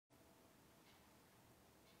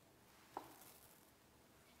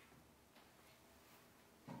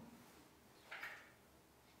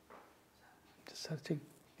Searching.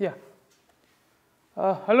 Yeah.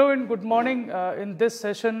 Hello and good morning. In this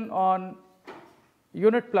session on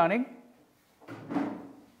unit planning,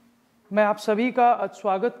 मैं आप सभी का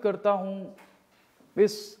स्वागत करता हूं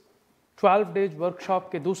इस 12 डेज वर्कशॉप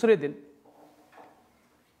के दूसरे दिन।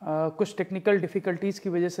 कुछ टेक्निकल डिफ़िकल्टीज़ की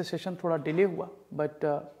वजह से सेशन थोड़ा डिले हुआ, but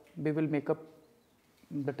we will make up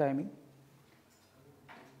the timing.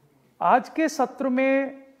 आज के सत्र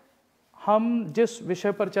में हम जिस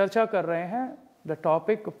विषय पर चर्चा कर रहे हैं, the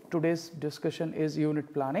topic of today's discussion is unit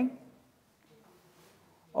planning.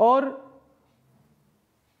 और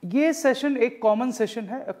ये सेशन एक कॉमन सेशन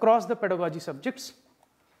है अक्रॉस द पेडागोजी सब्जेक्ट्स।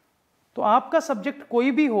 तो आपका सब्जेक्ट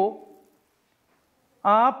कोई भी हो,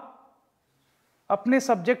 आप अपने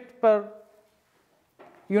सब्जेक्ट पर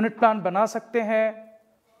यूनिट प्लान बना सकते हैं,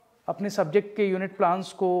 अपने सब्जेक्ट के यूनिट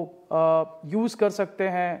प्लान्स को यूज़ कर सकते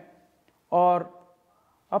हैं और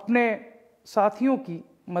अपने साथियों की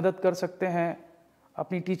मदद कर सकते हैं,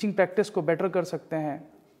 अपनी टीचिंग प्रैक्टिस को बेटर कर सकते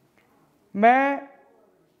हैं। मैं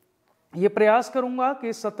ये प्रयास करूंगा कि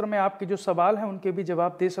इस सत्र में आपके जो सवाल हैं उनके भी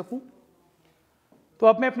जवाब दे सकूं। तो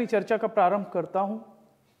अब मैं अपनी चर्चा का प्रारंभ करता हूं।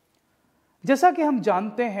 जैसा कि हम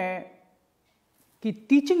जानते हैं कि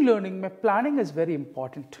टीचिंग लर्निंग में planning is very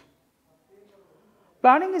important.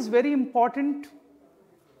 Planning is very important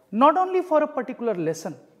not only for a particular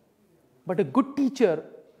lesson, but a good teacher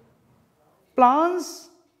plans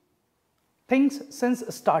things since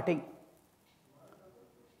starting.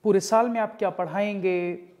 पूरे साल में आप क्या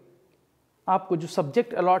पढ़ाएंगे, आपको जो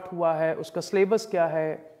सब्जेक्ट अलॉट हुआ है उसका सिलेबस क्या है,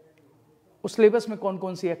 उस सिलेबस में कौन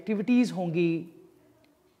कौन सी एक्टिविटीज़ होंगी,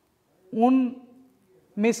 उन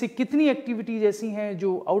में से कितनी एक्टिविटीज़ ऐसी हैं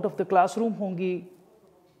जो आउट ऑफ द क्लासरूम होंगी,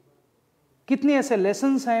 कितने ऐसे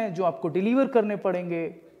लेसन्स हैं जो आपको डिलीवर करने पड़ेंगे,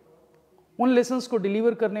 उन लेसन्स को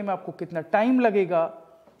डिलीवर करने में आपको कितना टाइम लगेगा।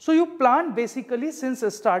 So you plan basically since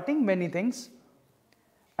starting many things,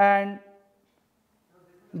 and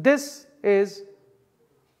this is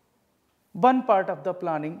one part of the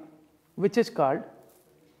planning which is called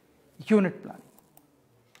unit planning.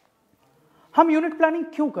 हम यूनिट प्लानिंग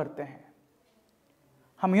क्यों करते हैं?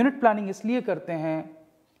 हम यूनिट प्लानिंग इसलिए करते हैं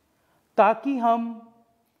ताकि हम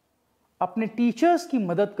अपने टीचर्स की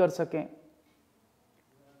मदद कर सकें,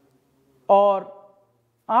 और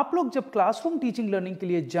आप लोग जब क्लासरूम टीचिंग लर्निंग के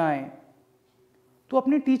लिए जाएं तो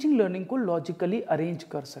अपनी टीचिंग लर्निंग को लॉजिकली अरेंज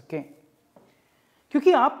कर सकें।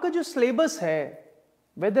 क्योंकि आपका जो सिलेबस है,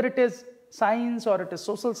 वेदर इट इज साइंस और इट इज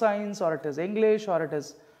सोशल साइंस और इट इज इंग्लिश और इट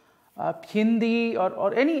इज हिंदी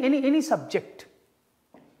और any subject,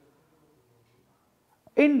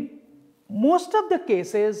 in most of the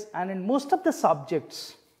cases and in most of the subjects,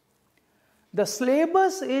 the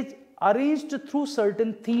syllabus is arranged through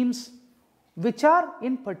certain themes which are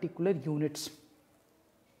in particular units.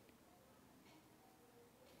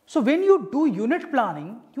 So when you do unit planning,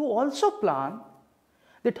 you also plan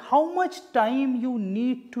that how much time you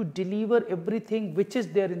need to deliver everything which is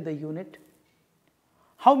there in the unit,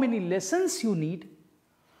 how many lessons you need.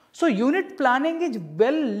 So unit planning is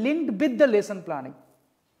well linked with the lesson planning.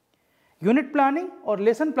 Unit planning और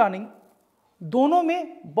lesson planning दोनों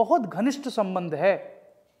में बहुत घनिष्ठ संबंध है।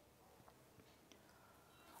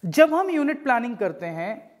 जब हम unit planning करते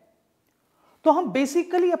हैं तो हम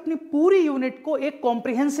बेसिकली अपनी पूरी यूनिट को एक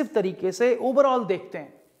कॉम्प्रिहेंसिव तरीके से ओवरऑल देखते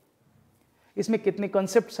हैं। इसमें कितने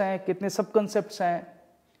कॉन्सेप्ट्स हैं, कितने सब कॉन्सेप्ट्स हैं,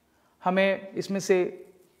 हमें इसमें से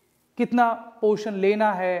कितना पोर्शन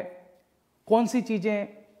लेना है, कौन सी चीजें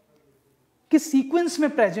किस सीक्वेंस में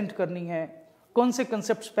प्रेजेंट करनी है, कौन से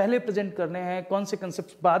कंसेप्ट्स पहले प्रेजेंट करने हैं, कौन से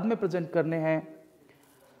कंसेप्ट्स बाद में प्रेजेंट करने हैं।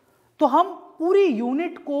 तो हम पूरी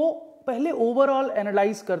यूनिट को पहले ओवरऑल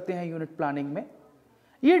एनालाइज करते हैं यूनिट प्लानिंग में,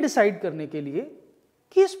 ये डिसाइड करने के लिए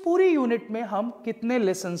कि इस पूरी यूनिट में हम कितने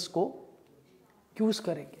लेसन्स को यूज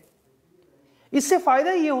करेंगे। इससे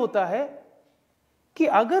फायदा ये होता है कि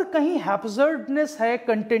अगर कहीं हैप्सर्डनेस है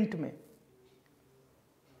कंटेंट में,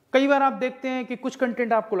 कई बार आप देखते हैं कि कुछ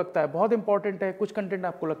कंटेंट आपको लगता है बहुत इंपॉर्टेंट है, कुछ कंटेंट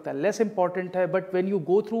आपको लगता है लेस इंपॉर्टेंट है, but when you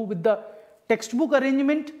go through with the text book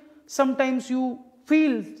arrangement, sometimes you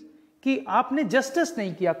feel कि आपने जस्टिस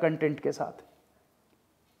नहीं किया कंटेंट के साथ,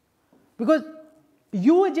 because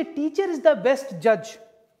you as a teacher is the best जज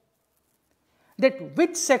that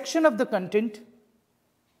which section of the content,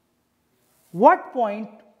 what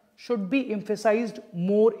point should be emphasised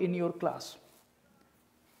more in your class.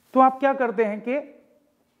 तो आप क्या करते हैं कि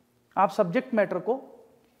आप सब्जेक्ट मैटर को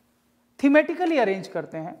थीमेटिकली अरेंज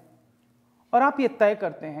करते हैं और आप ये तय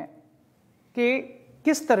करते हैं कि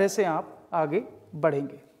किस तरह से आप आगे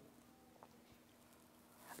बढ़ेंगे।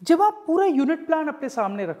 जब आप पूरा यूनिट प्लान अपने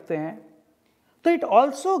सामने रखते हैं तो it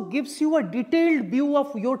also gives you a detailed view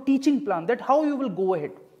of your teaching plan, that how you will go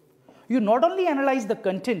ahead. you not only analyze the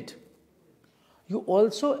content, you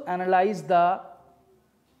also analyze the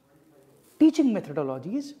teaching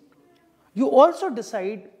methodologies. You also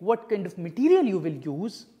decide what kind of material you will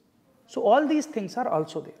use. So all these things are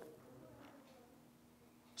also there.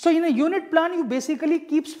 So in a unit plan, you basically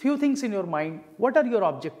keep few things in your mind. What are your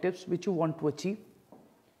objectives which you want to achieve?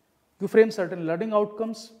 You frame certain learning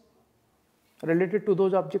outcomes related to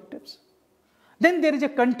those objectives. Then there is a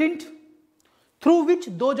content through which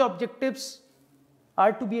those objectives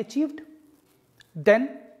are to be achieved. Then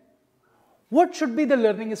what should be the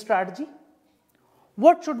learning strategy?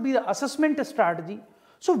 What should be the assessment strategy?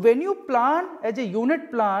 So when you plan as a unit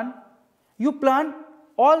plan, you plan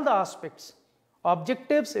all the aspects.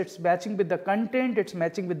 Objectives, it's matching with the content, it's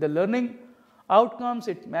matching with the learning outcomes,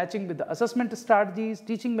 it's matching with the assessment strategies,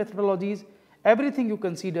 teaching methodologies, everything you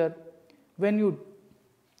consider when you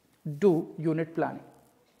do unit planning.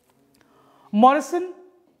 Morrison,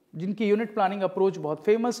 जिनकी unit planning approach बहुत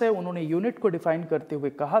famous है, उन्होंने unit को define करते हुए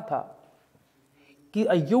कहा था कि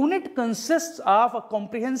a unit consists of a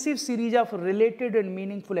comprehensive series of related and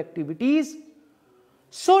meaningful activities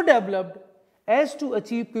so developed as to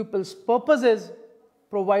achieve pupils' purposes,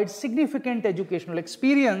 provide significant educational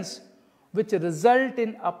experience which result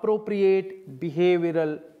in appropriate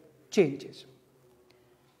behavioral changes.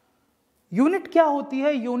 Unit क्या होती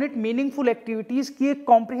है? Unit meaningful activities की एक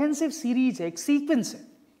comprehensive series है, एक sequence है.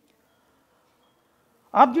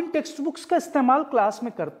 आप जिन text books का इस्तेमाल क्लास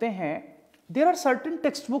में करते हैं, there are certain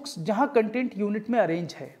text books जहां कंटेंट यूनिट में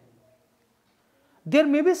अरेंज है. There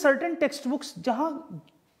may be certain text books जहां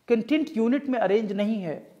कंटेंट यूनिट में अरेंज नहीं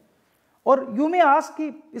है. और यू में आस्क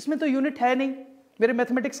कि इसमें तो यूनिट है नहीं, मेरे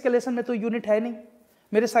मैथमेटिक्स के लेसन में तो यूनिट है नहीं,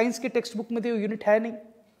 मेरे साइंस के टेक्स्ट बुक में तो यूनिट है नहीं.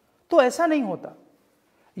 तो ऐसा नहीं होता.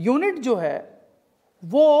 यूनिट जो है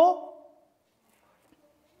वो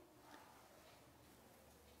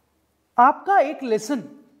आपका एक लेसन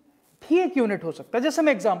भी एक यूनिट हो सकता है. जैसे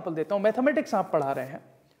मैं एग्जांपल देता हूं, मैथमेटिक्स आप पढ़ा रहे हैं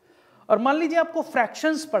और मान लीजिए आपको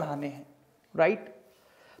फ्रैक्शंस पढ़ाने हैं, राइट?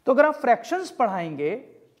 तो अगर आप फ्रैक्शंस पढ़ाएंगे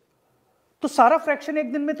तो सारा फ्रैक्शन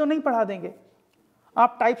एक दिन में तो नहीं पढ़ा देंगे.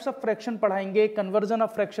 आप टाइप्स ऑफ फ्रैक्शन पढ़ाएंगे, कन्वर्जन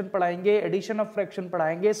ऑफ फ्रैक्शन पढ़ाएंगे, एडिशन ऑफ फ्रैक्शन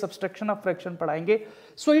पढ़ाएंगे, सब्सट्रैक्शन ऑफ फ्रैक्शन पढ़ाएंगे.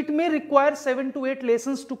 So it may require 7 to 8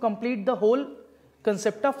 lessons to complete the whole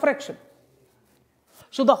concept of fraction.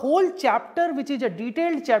 So the whole chapter, which is a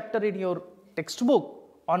detailed chapter in your textbook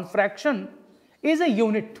on fraction, is a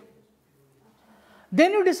unit.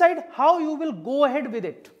 Then you decide how you will go ahead with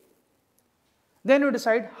it. When you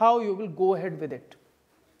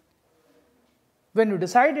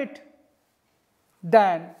decide it,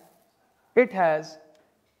 then it has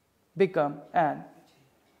become an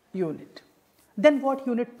unit. Then what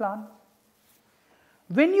unit plan?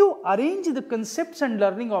 When you arrange the concepts and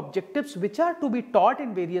learning objectives which are to be taught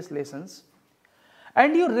in various lessons,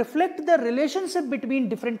 and you reflect the relationship between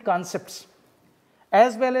different concepts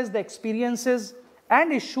as well as the experiences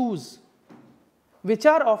and issues which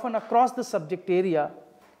are often across the subject area,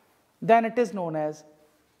 then it is known as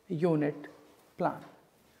unit plan.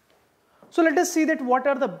 So let us see that what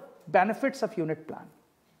are the benefits of unit plan.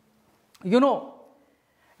 You know,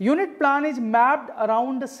 unit plan is mapped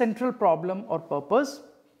around a central problem or purpose.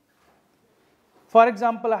 For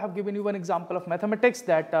example, I have given you one example of mathematics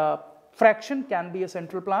that fraction can be a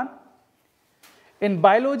central plan. In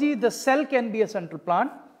biology, the cell can be a central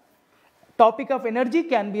plan. Topic of energy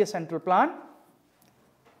can be a central plan.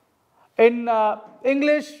 In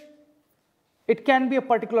English, it can be a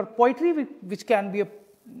particular poetry which can be a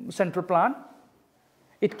central plan.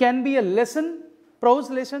 It can be a lesson, prose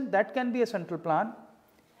lesson, that can be a central plan.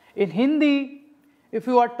 In Hindi, if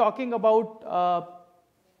you are talking about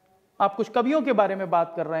आप कुछ कवियों के बारे में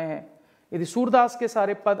बात कर रहे हैं, यदि सूरदास के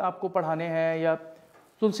सारे पद आपको पढ़ाने हैं या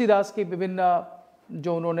तुलसीदास की विभिन्न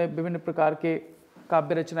जो उन्होंने विभिन्न प्रकार के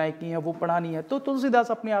काव्य रचनाएं की हैं वो पढ़ानी है, तो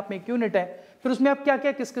तुलसीदास अपने आप में एक यूनिट है. फिर उसमें आप क्या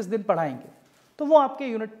क्या किस किस दिन पढ़ाएंगे, तो वो आपके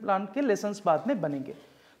यूनिट प्लान के लेसन्स बाद में बनेंगे.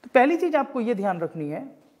 तो पहली चीज आपको ये ध्यान रखनी है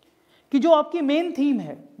कि जो आपकी मेन थीम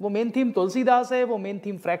है, वो मेन थीम तुलसीदास है, वो मेन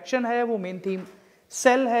थीम फ्रैक्शन है, वो मेन थीम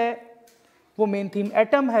सेल है, वो मेन थीम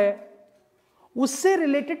एटम है, उससे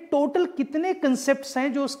रिलेटेड टोटल कितने कंसेप्ट्स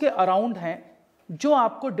हैं जो उसके अराउंड हैं, जो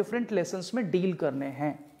आपको डिफरेंट लेसन्स में डील करने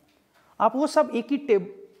हैं, आप वो सब एक ही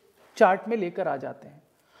चार्ट में लेकर आ जाते हैं.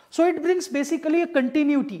 So it brings basically a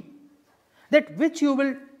continuity that which you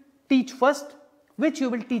will teach first, which you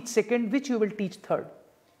will teach second, which you will teach third.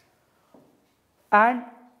 And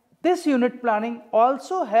this unit planning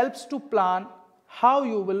also helps to plan how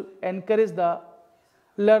you will encourage the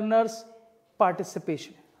learners'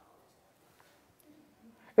 participation.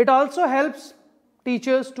 It also helps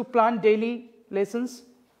teachers to plan daily lessons.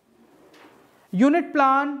 Unit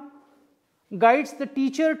plan guides the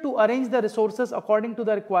teacher to arrange the resources according to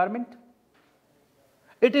the requirement.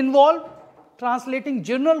 It involves translating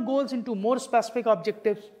general goals into more specific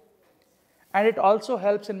objectives, and it also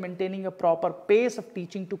helps in maintaining a proper pace of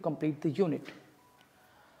teaching to complete the unit.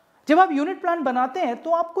 जब आप unit plan बनाते हैं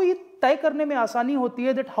तो आपको ये तय करने में आसानी होती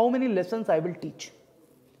है that how many lessons I will teach.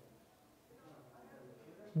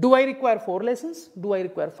 Do I require 4 lessons? Do I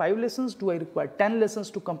require 5 lessons? Do I require 10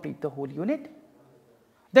 lessons to complete the whole unit?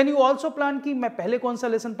 Then you also plan कि मैं पहले कौन सा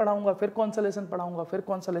लेसन पढ़ाऊंगा, फिर कौन सा लेसन पढ़ाऊंगा, फिर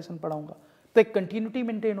कौन सा लेसन पढ़ाऊंगा. तो एक कंटिन्यूटी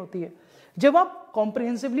मेंटेन होती है. जब आप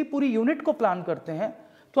कॉम्प्रिहेंसिवली पूरी यूनिट को प्लान करते हैं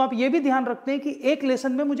तो आप ये भी ध्यान रखते हैं कि एक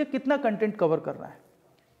लेसन में मुझे कितना कंटेंट कवर करना है.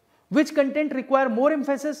 Which content require more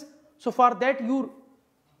emphasis? So for that you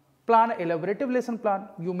plan an elaborative lesson plan.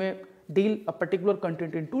 You may deal a particular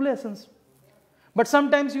content in 2 lessons. But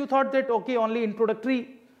sometimes you thought that okay, only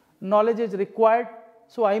introductory knowledge is required,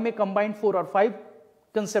 so I may combine 4 or 5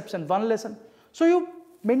 concepts in 1 lesson. So you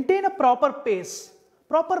maintain a proper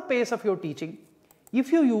pace of your teaching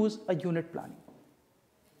if you use a unit planning.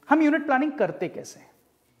 हम unit planning करते कैसे हैं?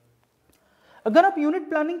 अगर आप unit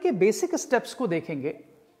planning के basic steps को देखेंगे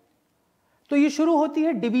तो ये शुरू होती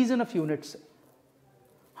है डिवीजन ऑफ यूनिट से.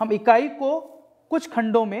 हम इकाई को कुछ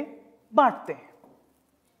खंडों में बांटते हैं.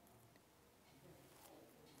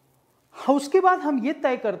 उसके बाद हम ये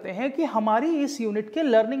तय करते हैं कि हमारी इस यूनिट के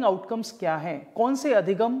लर्निंग आउटकम्स क्या हैं, कौन से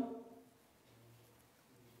अधिगम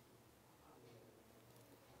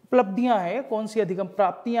उपलब्धियां हैं, कौन सी अधिगम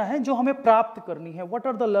प्राप्तियां हैं जो हमें प्राप्त करनी है. What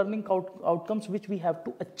are the learning outcomes which we have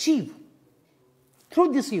to achieve through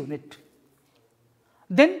this unit.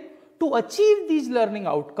 Then to achieve these learning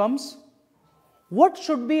outcomes, what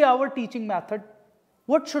should be our teaching method,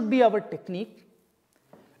 what should be our technique.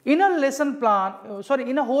 In a lesson plan,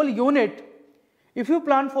 in a whole unit, if you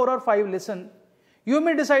plan 4 or 5 lessons, you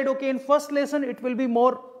may decide okay, in first lesson it will be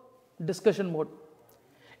more discussion mode.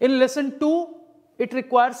 In lesson 2 it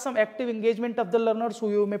requires some active engagement of the learners, so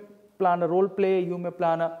you may plan a role play, you may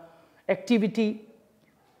plan a activity.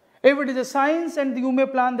 If it is a science, and you may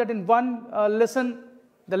plan that in one lesson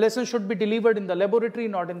the lesson should be delivered in the laboratory,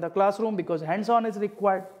 not in the classroom, because hands-on is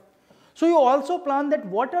required. So you also plan that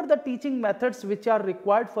what are the teaching methods which are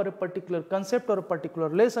required for a particular concept or a particular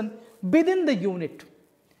lesson within the unit.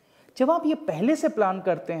 जब आप ये पहले से plan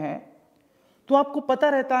करते हैं तो आपको पता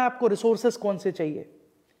रहता है आपको रिसोर्सेस कौन से चाहिए,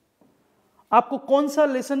 आपको कौन सा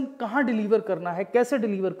लेसन कहां डिलीवर करना है, कैसे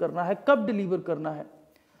डिलीवर करना है, कब डिलीवर करना है.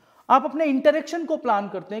 आप अपने इंटरेक्शन को प्लान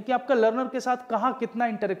करते हैं कि आपका लर्नर के साथ कहां कितना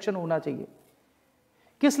इंटरेक्शन होना चाहिए.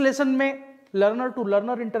 किस लेसन में learner to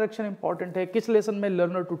learner interaction important है, किस लेसन में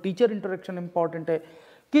learner to teacher interaction important है,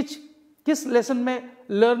 किस लेसन में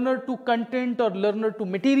लर्नर टू कंटेंट और learner to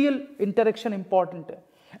material interaction important है.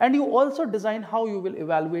 And you also design how you will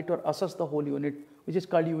evaluate और assess the whole unit which is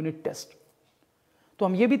called unit test. तो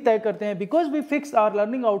हम ये भी तय करते हैं because we fix our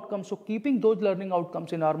learning outcomes, so keeping those learning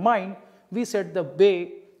outcomes in our mind we set the way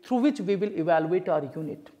through which we will evaluate our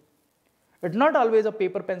unit. It's not always a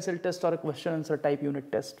paper pencil test or a question answer type unit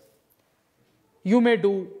test. You may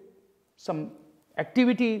do some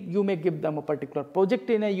activity, you may give them a particular project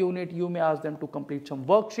in a unit, you may ask them to complete some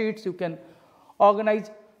worksheets, you can organize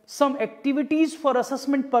some activities for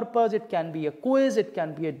assessment purpose. It can be a quiz, it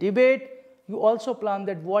can be a debate. You also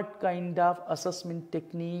plan that what kind of assessment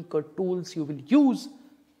technique or tools you will use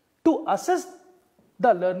to assess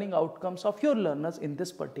the learning outcomes of your learners in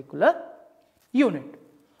this particular unit.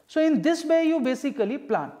 So in this way you basically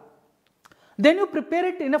plan. Then you prepare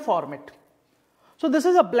it in a format. So this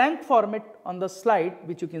is a blank format on the slide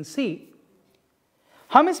which you can see.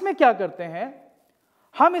 हम इसमें क्या करते हैं,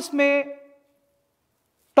 हम इसमें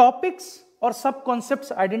topics और सब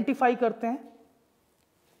concepts identify करते हैं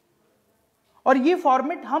और ये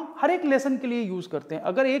फॉर्मेट हम हर एक लेसन के लिए यूज करते हैं.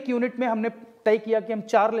 अगर एक यूनिट में हमने तय किया कि हम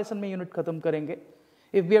 4 लेसन में यूनिट खत्म करेंगे,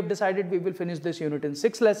 if we have decided we will finish this unit in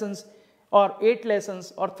 6 lessons or 8 lessons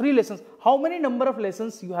or 3 lessons, how many number of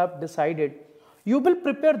lessons you have decided, you will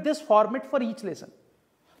prepare this format for each lesson.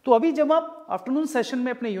 तो अभी जब आप afternoon session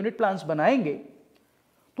में अपने unit plans बनाएंगे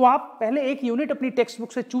तो आप पहले एक यूनिट अपनी टेक्स्ट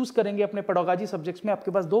बुक से चूज करेंगे. अपने पेडागोजी सब्जेक्ट्स में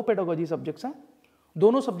आपके पास 2 पेडागोजी सब्जेक्ट्स हैं,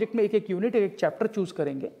 दोनों सब्जेक्ट में एक यूनिट, एक चैप्टर चूज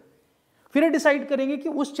करेंगे. फिर डिसाइड करेंगे कि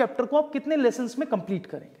उस चैप्टर को आप कितने लेसन्स में कंप्लीट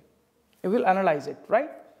करेंगे. You will analyse it,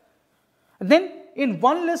 right. Then in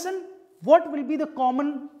one lesson what will be the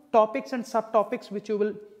common topics and subtopics which you will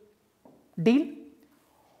deal.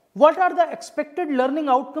 What are the expected learning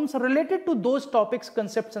outcomes related to those topics,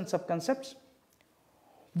 concepts and subconcepts?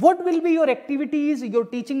 What will be your activities, your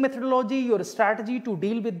teaching methodology, your strategy to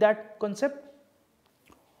deal with that concept?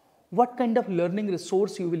 What kind of learning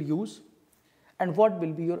resource you will use and what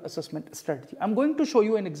will be your assessment strategy? I'm going to show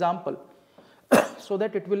you an example. so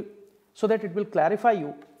that it will clarify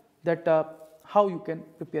you that how you can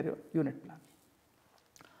prepare your unit plan.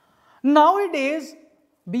 Nowadays,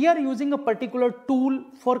 we are using a particular tool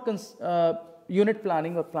for unit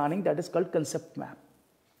planning or planning that is called concept map.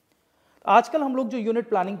 आजकल हम लोग जो unit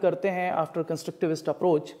planning करते हैं after constructivist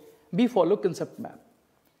approach, we follow concept map.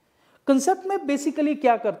 Concept map basically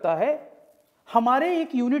क्या करता है, हमारे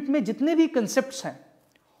एक यूनिट में जितने भी कंसेप्ट्स हैं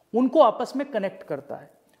उनको आपस में कनेक्ट करता है.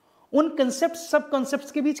 उन कंसेप्ट सब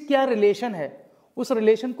कंसेप्ट्स के बीच क्या रिलेशन है, उस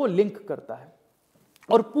रिलेशन को लिंक करता है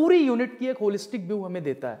और पूरी यूनिट की एक होलिस्टिक व्यू हमें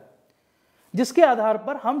देता है, जिसके आधार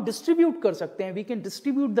पर हम डिस्ट्रीब्यूट कर सकते हैं. We can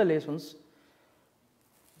distribute the lessons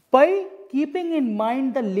by keeping in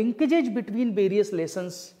mind the linkages between various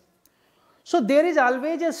lessons. So there is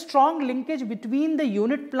always a strong linkage between the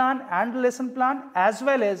unit plan and the lesson plan, as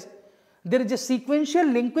well as there is a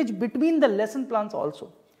sequential linkage between the lesson plans also.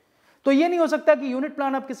 तो ये नहीं हो सकता कि unit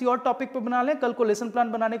plan आप किसी और topic पे बना लें, कल को लेसन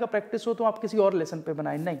प्लान बनाने का प्रैक्टिस हो तो आप किसी और लेसन पे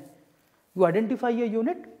बनाएं. नहीं, you identify a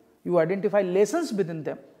unit, you identify lessons with in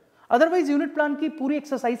them. Otherwise unit plan की पूरी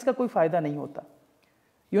एक्सरसाइज का कोई फायदा नहीं होता.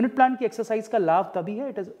 यूनिट प्लान की एक्सरसाइज का लाभ तभी है,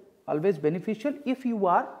 it is always beneficial if you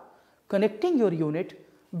are connecting your unit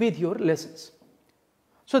with your lessons.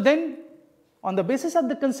 So then on the basis of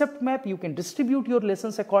the concept map, you can distribute your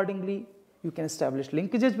lessons accordingly, you can establish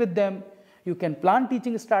linkages with them, you can plan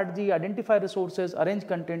teaching strategy, identify resources, arrange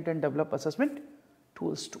content and develop assessment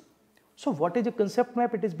tools too. So what is a concept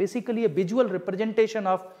map? It is basically a visual representation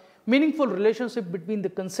of meaningful relationship between the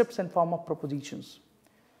concepts and form of propositions.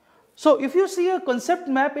 So if you see a concept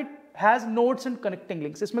map, it has nodes and connecting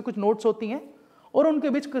links. इसमें कुछ nodes होती हैं और उनके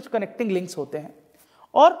बीच कुछ connecting links होते हैं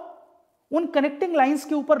और उन connecting lines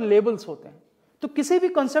के ऊपर labels होते हैं. तो किसी भी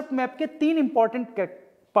concept map के 3 important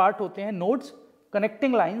part होते हैं, nodes,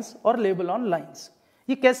 connecting lines और label on lines.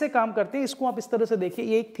 ये कैसे काम करते हैं इसको आप इस तरह से देखिए.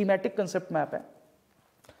 ये एक thematic concept map है.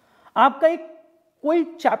 आपका एक कोई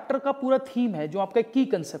चैप्टर का पूरा थीम है जो आपका एक की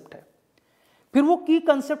कंसेप्ट है. फिर वो की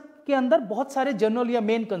कंसेप्ट के अंदर बहुत सारे जनरल या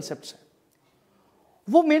मेन कंसेप्ट्स हैं.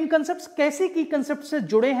 वो मेन कंसेप्ट्स कैसे की कंसेप्ट से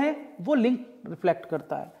जुड़े हैं वो लिंक रिफ्लेक्ट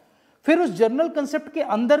करता है. फिर उस जर्नल कंसेप्ट के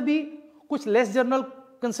अंदर भी कुछ लेस जर्नल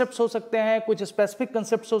कंसेप्ट्स हो सकते हैं, कुछ स्पेसिफिक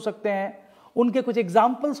कंसेप्ट्स हो सकते हैं, उनके कुछ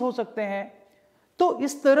एग्जाम्पल्स हो सकते हैं. तो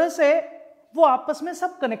इस तरह से वो आपस में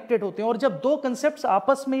सब कनेक्टेड होते हैं और जब 2 कंसेप्ट्स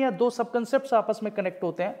आपस में या 2 सब कंसेप्ट्स आपस में कनेक्ट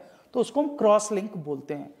होते हैं तो उसको हम क्रॉस लिंक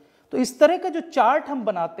बोलते हैं. तो इस तरह का जो चार्ट हम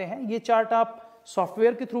बनाते हैं, ये चार्ट आप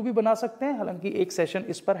सॉफ्टवेयर के थ्रू भी बना सकते हैं. हालांकि एक सेशन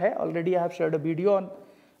इस पर है, already I have shared a video on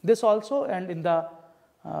this also, and in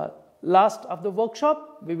the last of the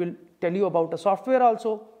workshop we will tell you about a software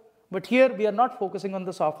also. But here we are not focusing on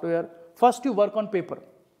the software, first you work on paper.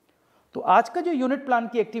 तो आज का जो unit plan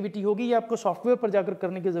की activity होगी ये आपको software पर जाकर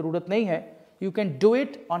करने की जरूरत नहीं है. You can do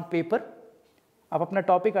it on paper. आप अपना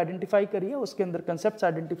टॉपिक आइडेंटिफाई करिए, उसके अंदर कंसेप्ट्स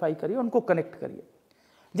आइडेंटिफाई करिए, उनको कनेक्ट करिए.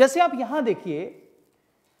 जैसे आप यहां देखिए,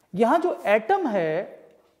 यहां जो एटम है,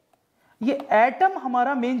 ये एटम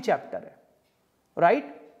हमारा मेन चैप्टर है,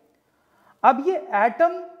 राइट. अब ये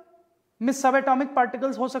एटम में सब एटॉमिक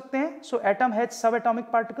पार्टिकल्स हो सकते हैं. सो एटम हैज सब एटॉमिक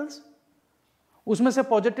पार्टिकल्स. उसमें से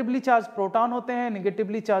पॉजिटिवली चार्ज प्रोटॉन होते हैं,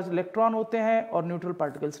 नेगेटिवली चार्ज इलेक्ट्रॉन होते हैं और न्यूट्रल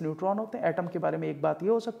पार्टिकल्स न्यूट्रॉन होते हैं. एटम के बारे में एक बात ये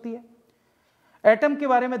हो सकती है. एटम के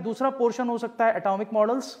बारे में दूसरा पोर्शन हो सकता है एटॉमिक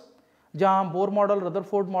मॉडल्स, जहां हम बोर मॉडल,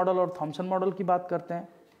 रदरफोर्ड मॉडल और थॉमसन मॉडल की बात करते हैं.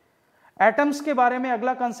 एटम्स के बारे में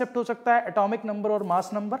अगला कॉन्सेप्ट हो सकता है एटॉमिक नंबर और मास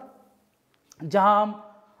नंबर, जहां हम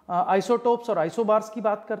आइसोटोप्स और आइसोबार्स की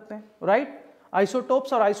बात करते हैं, राइट.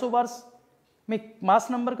 आइसोटोप्स और आइसोबार्स में मास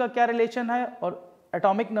नंबर का क्या रिलेशन है और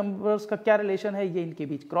एटॉमिक नंबर्स का क्या रिलेशन है, ये इनके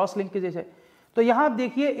बीच क्रॉस लिंकेज है. तो यहां आप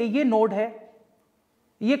देखिए, ये नोड है,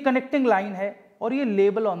 ये कनेक्टिंग लाइन है और ये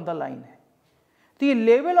लेबल ऑन द लाइन है. तो ये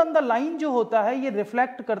लेबल ऑन द लाइन जो होता है ये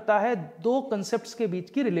रिफ्लेक्ट करता है 2 कंसेप्ट्स के बीच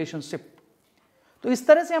की रिलेशनशिप. तो इस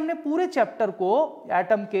तरह से हमने पूरे चैप्टर को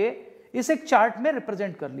एटम के इस एक चार्ट में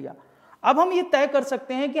रिप्रेजेंट कर लिया. अब हम ये तय कर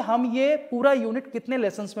सकते हैं कि हम ये पूरा यूनिट कितने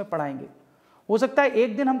लेसन्स में पढ़ाएंगे. हो सकता है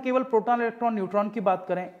एक दिन हम केवल प्रोटॉन, इलेक्ट्रॉन, न्यूट्रॉन की बात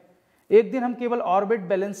करें, एक दिन हम केवल ऑर्बिट,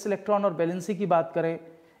 बैलेंस इलेक्ट्रॉन और बैलेंसी की बात करें,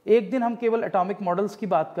 एक दिन हम केवल एटॉमिक मॉडल्स की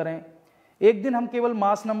बात करें, एक दिन हम केवल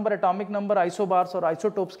mass number, atomic number, isobars और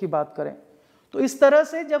आइसोटोप्स की बात करें. तो इस तरह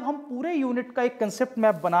से जब हम पूरे यूनिट का एक कंसेप्ट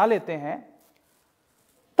मैप बना लेते हैं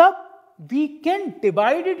तब we can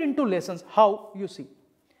divide it into lessons. How you see,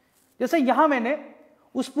 जैसे यहां मैंने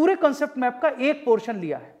उस पूरे कंसेप्ट मैप का एक पोर्शन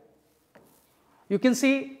लिया है. You can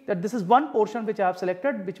see that this is one portion which I have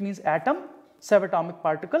selected, which means atom, subatomic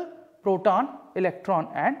particle, proton, electron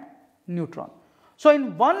and neutron. So in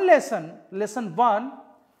one lesson, lesson 1,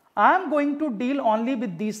 I am going to deal only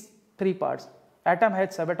with these 3 parts. Atom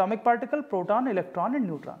has subatomic particle, proton, electron and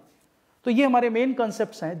neutron. तो ये हमारे main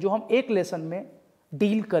concepts हैं जो हम एक lesson में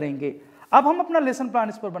deal करेंगे। अब हम अपना लेसन प्लान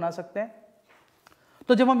इस पर बना सकते हैं।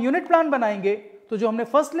 तो जब हम यूनिट प्लान बनाएंगे तो जो हमने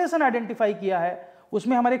फर्स्ट लेसन आइडेंटिफाई किया है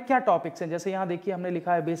उसमें हमारे क्या टॉपिक्स हैं, जैसे यहां देखिए हमने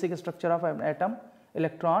लिखा है basic structure of atom,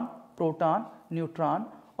 electron, proton, neutron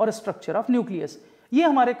और स्ट्रक्चर ऑफ न्यूक्लियस। ये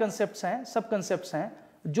हमारे कंसेप्ट्स हैं, सब कंसेप्ट्स हैं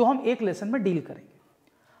जो हम एक लेसन में डील करेंगे।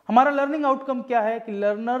 हमारा लर्निंग आउटकम क्या है कि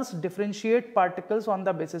learners differentiate particles on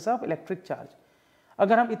the basis of electric charge.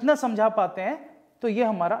 अगर हम इतना समझा पाते हैं तो ये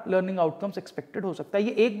हमारा लर्निंग आउटकम्स एक्सपेक्टेड हो सकता है।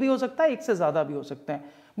 ये एक भी हो सकता है, एक से ज्यादा भी हो सकते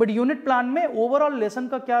हैं, बट यूनिट प्लान में ओवरऑल लेसन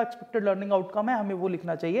का क्या एक्सपेक्टेड लर्निंग आउटकम है हमें वो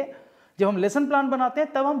लिखना चाहिए। जब हम लेसन प्लान बनाते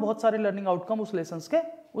हैं तब हम बहुत सारे लर्निंग आउटकम उस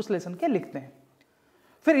लेसन के लिखते हैं।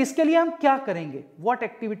 फिर इसके लिए हम क्या करेंगे, व्हाट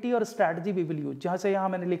एक्टिविटी और स्ट्रैटेजी वी विल यूज। जहां से यहां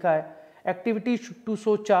मैंने लिखा है activity to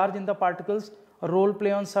show charge in the particles, role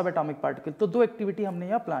play on सब एटॉमिक पार्टिकल। तो 2 एक्टिविटी हमने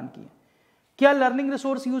यहां प्लान की है। क्या लर्निंग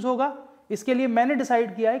रिसोर्स यूज होगा, इसके लिए मैंने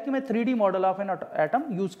डिसाइड किया है कि मैं 3D model of an atom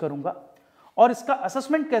use करूंगा। और इसका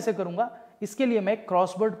असेसमेंट कैसे करूंगा, इसके लिए मैं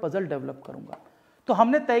क्रॉसवर्ड पजल डेवलप करूंगा। तो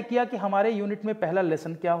हमने तय किया कि हमारे यूनिट में पहला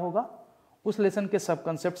लेसन क्या होगा, उस लेसन के सब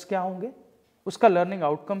कंसेप्ट्स क्या होंगे, उसका लर्निंग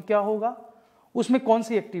आउटकम क्या होगा, उसमें कौन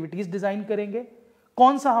सी एक्टिविटीज डिजाइन करेंगे,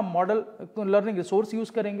 कौन सा हम मॉडल लर्निंग रिसोर्स यूज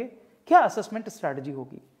करेंगे, क्या असेसमेंट स्ट्रैटेजी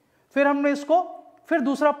होगी। फिर हमने इसको फिर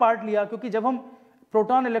दूसरा पार्ट लिया, क्योंकि जब हम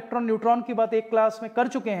प्रोटॉन, इलेक्ट्रॉन, न्यूट्रॉन की बात एक क्लास में कर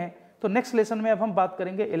चुके हैं तो नेक्स्ट लेसन में अब हम बात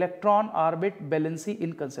करेंगे इलेक्ट्रॉन, ऑर्बिट, वैलेंसी,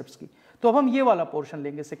 इन कंसेप्ट्स की। तो अब हम ये वाला पोर्शन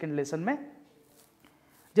लेंगे सेकंड लेसन में।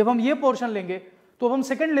 जब हम ये पोर्शन लेंगे तो अब हम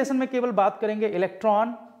सेकंड लेसन में केवल बात करेंगे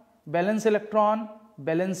इलेक्ट्रॉन, वैलेंसी,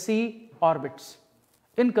 ऑर्बिट्स,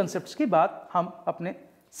 इन कंसेप्ट्स की बात हम अपने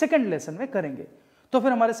सेकंड लेसन में करेंगे। तो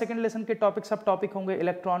फिर हमारे सेकंड लेसन के टॉपिक सब टॉपिक होंगे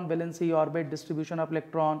electron, valency, orbit, distribution of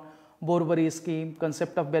electron, बोरबरी scheme,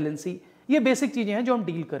 concept of valency. ये बेसिक चीजें हैं जो हम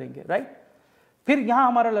डील करेंगे, राइट। फिर यहां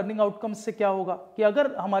हमारा लर्निंग आउटकम से क्या होगा कि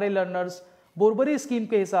अगर हमारे लर्नर्स बोरबरी स्कीम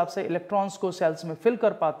के हिसाब से इलेक्ट्रॉन्स को सेल्स में फिल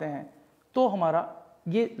कर पाते हैं तो हमारा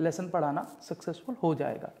ये लेसन पढ़ाना सक्सेसफुल हो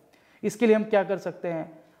जाएगा। इसके लिए हम क्या कर सकते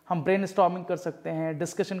हैं, हम ब्रेनस्टॉर्मिंग कर सकते हैं,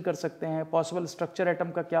 डिस्कशन कर सकते हैं, पॉसिबल स्ट्रक्चर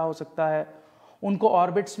एटम का क्या हो सकता है, उनको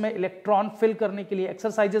ऑर्बिट्स में इलेक्ट्रॉन फिल करने के लिए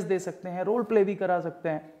एक्सरसाइजेस दे सकते हैं, रोल प्ले भी करा सकते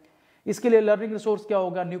हैं। इसके लिए लर्निंग रिसोर्स क्या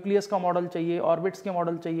होगा, न्यूक्लियस का मॉडल चाहिए, ऑर्बिट्स के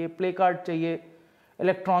मॉडल चाहिए, प्ले कार्ड चाहिए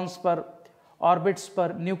इलेक्ट्रॉन्स पर, ऑर्बिट्स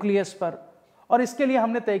पर, न्यूक्लियस पर। और इसके लिए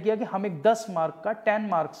हमने तय किया कि हम एक 10 मार्क का 10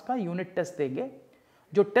 मार्क्स का यूनिट टेस्ट देंगे,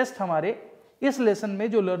 जो टेस्ट हमारे इस लेसन में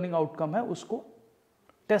जो लर्निंग आउटकम है उसको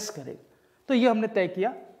टेस्ट करेगा। तो ये हमने तय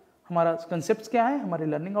किया हमारा कंसेप्ट्स क्या है, हमारे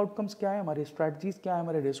लर्निंग आउटकम्स क्या है, हमारी स्ट्रैटेजीज क्या है,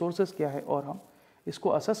 हमारे रिसोर्सेज क्या है और हम इसको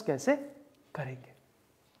असेस कैसे करेंगे।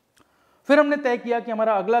 फिर हमने तय किया कि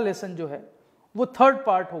हमारा अगला लेसन जो है वो थर्ड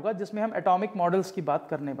पार्ट होगा जिसमें हम एटॉमिक मॉडल्स की बात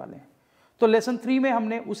करने वाले हैं। तो लेसन 3 में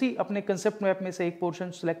हमने उसी अपने कंसेप्ट मैप में से एक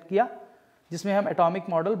पोर्शन सिलेक्ट किया जिसमें हम atomic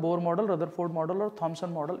model, Bohr model, Rutherford model और थॉमसन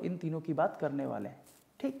मॉडल, इन तीनों की बात करने वाले हैं,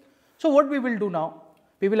 ठीक। So what we will do now,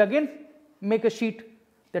 we will again make a sheet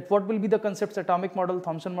that what will be the concepts, atomic model,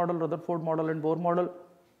 Thomson model, Rutherford model and Bohr model.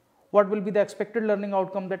 What will be the expected learning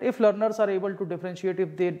outcome, that if learners are able to differentiate,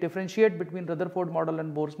 if they differentiate between Rutherford model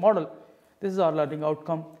and Bohr's model, this is our learning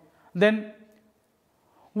outcome. Then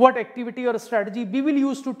what activity or strategy we will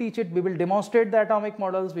use to teach it, we will demonstrate the atomic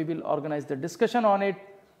models, we will organize the discussion on it.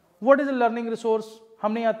 What is a learning resource,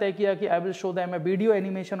 हमने यहाँ तय किया कि I will show them a video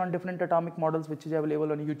animation on different atomic models which is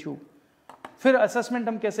available on YouTube. फिर assessment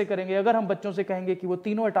हम कैसे करेंगे, अगर हम बच्चों से कहेंगे कि वो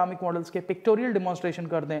तीनों एटॉमिक मॉडल्स के पिक्टोरियल डिमॉन्स्ट्रेशन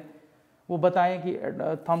कर दें, वो बताएं कि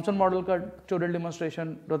थॉमसन मॉडल का पिक्टोरियल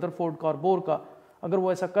डिमॉन्स्ट्रेशन, रदरफोर्ड का और बोर का, अगर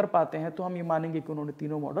वो ऐसा कर पाते हैं तो हम ये मानेंगे कि उन्होंने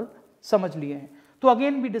तीनों मॉडल समझ लिए हैं। तो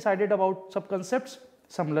अगेन वी डिसाइडेड अबाउट सब concepts,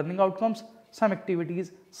 some learning outcomes, some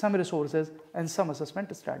activities, some resources and some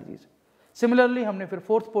assessment strategies. Similarly हमने फिर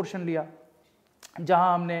फोर्थ पोर्शन लिया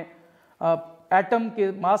जहां हमने एटम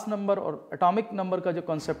के मास नंबर और एटॉमिक नंबर का जो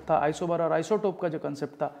कंसेप्ट था, आइसोबर और आइसोटोप का जो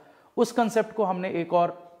कंसेप्ट था, उस कंसेप्ट को हमने एक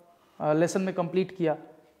और लेसन में कंप्लीट किया।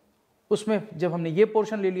 उसमें जब हमने ये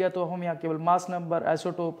पोर्शन ले लिया तो हम यहाँ केवल mass number,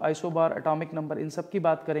 isotope, isobar, atomic number, इन सब की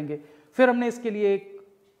बात करेंगे। फिर हमने इसके लिए एक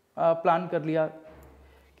प्लान कर लिया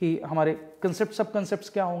कि हमारे कंसेप्ट, सब कंसेप्ट्स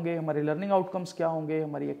क्या होंगे, हमारे लर्निंग आउटकम्स क्या होंगे,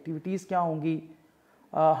 हमारी एक्टिविटीज़ क्या होंगी,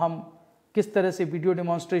 हम किस तरह से वीडियो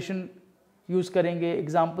डेमोन्स्ट्रेशन यूज़ करेंगे,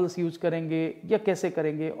 एग्जाम्पल्स यूज़ करेंगे या कैसे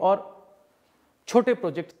करेंगे, और छोटे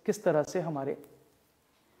प्रोजेक्ट किस तरह से हमारे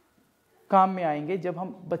काम में आएंगे जब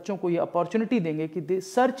हम बच्चों को ये अपॉर्चुनिटी देंगे कि दे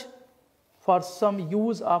search for some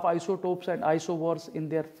use of isotopes and आइसोबोर्स in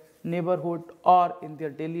their neighbourhood और इन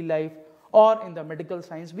देयर डेली लाइफ और in the medical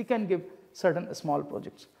science, we can give certain small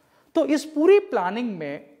projects. तो इस पूरी प्लानिंग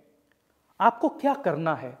में आपको क्या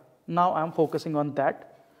करना है, now I am focusing on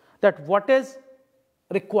that what is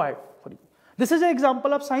required for you. This is a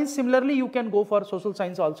example of science. Similarly you can go for social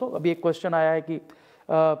science also. अभी एक क्वेश्चन आया है कि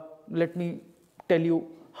let me tell you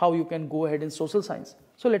how you can go ahead in social science.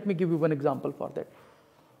 So let me give you one example for that.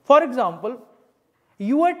 For example,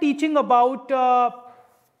 you are teaching about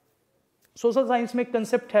social science में एक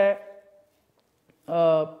concept है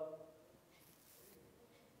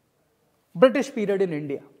British period in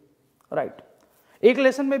India, right. एक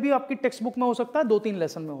lesson में भी आपकी text book में हो सकता है, 2-3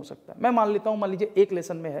 लेसन में हो सकता है. मैं मान लेता हूं, मान लीजिए एक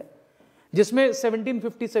लेसन में है जिसमें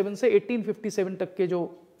 1757 से 1857 तक के जो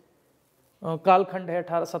कालखंड है,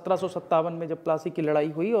 1757 में जब प्लासी की लड़ाई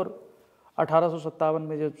हुई और 1857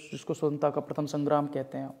 में जब जिसको स्वतंत्रता का प्रथम संग्राम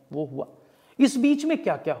कहते हैं वो हुआ. इस बीच में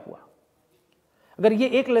क्या क्या हुआ, अगर ये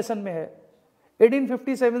एक लेसन में है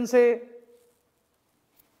 1857 से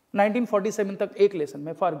 1947 तक एक लेसन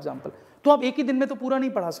में फॉर एग्जांपल, तो आप एक ही दिन में तो पूरा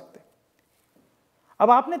नहीं पढ़ा सकते.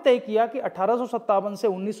 अब आपने तय किया कि 1857 से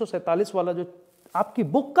 1947 वाला जो आपकी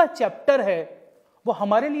बुक का चैप्टर है वो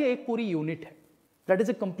हमारे लिए एक पूरी यूनिट है, that is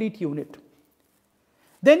a complete unit.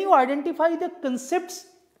 Then you identify the concepts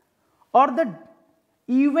और the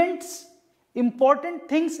events,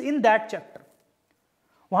 important things in that chapter.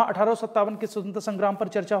 वहां 1857 के स्वतंत्रता संग्राम पर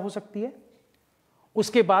चर्चा हो सकती है.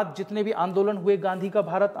 उसके बाद जितने भी आंदोलन हुए, गांधी का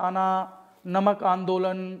भारत आना, नमक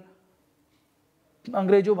आंदोलन,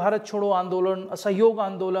 अंग्रेजों भारत छोड़ो आंदोलन, असहयोग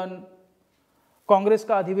आंदोलन, कांग्रेस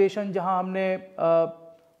का अधिवेशन जहां हमने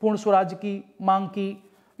पूर्ण स्वराज की मांग की.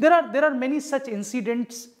 There are many such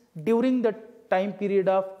incidents during the time period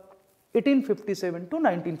of 1857 to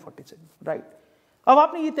 1947, right. अब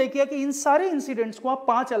आपने ये तय किया कि इन सारे इंसिडेंट्स को आप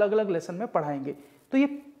 5 अलग अलग लेसन में पढ़ाएंगे. तो ये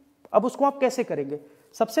अब उसको आप कैसे करेंगे?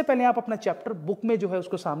 सबसे पहले आप अपना चैप्टर बुक में जो है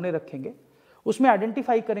उसको सामने रखेंगे, उसमें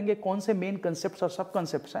आइडेंटिफाई करेंगे कौन से मेन कंसेप्ट्स और सब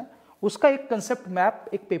कंसेप्ट्स हैं, उसका एक कंसेप्ट मैप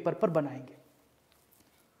एक पेपर पर बनाएंगे.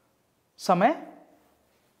 समय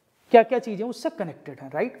क्या क्या चीजें उससे कनेक्टेड हैं,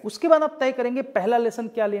 राइट. उसके बाद आप तय करेंगे पहला लेसन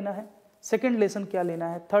क्या लेना है, सेकंड लेसन क्या लेना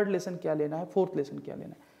है, थर्ड लेसन क्या लेना है, फोर्थ लेसन क्या लेना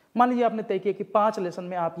है. मान लीजिए आपने तय किया कि 5 लेसन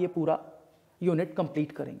में आप ये पूरा यूनिट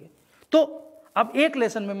कंप्लीट करेंगे. तो अब एक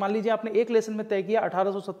लेसन में, मान लीजिए आपने एक लेसन में तय किया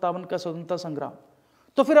 1857 का स्वतंत्रता संग्राम,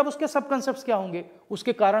 तो फिर अब उसके सब कंसेप्ट्स क्या होंगे,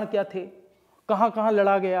 उसके कारण क्या थे, कहां कहां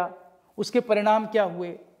लड़ा गया, उसके परिणाम क्या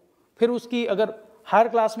हुए. फिर उसकी अगर हायर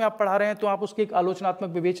क्लास में आप पढ़ा रहे हैं तो आप उसकी एक आलोचनात्मक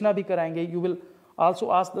विवेचना भी कराएंगे. You will also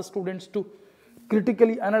ask the students to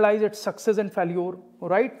critically analyze its success and failure,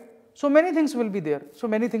 right? So many things will be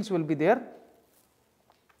there.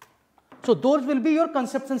 So those will be your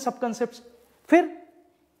concepts and sub-concepts. फिर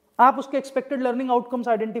आप उसके expected learning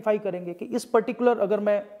outcomes identify करेंगे कि इस particular, अगर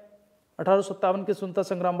मैं 1857 के स्वतंत्रता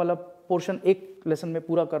संग्राम वाला पोर्शन एक लेसन में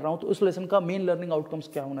पूरा कर रहा हूं तो उस लेसन का मेन लर्निंग आउटकम्स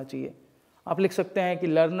क्या होना चाहिए. आप लिख सकते हैं कि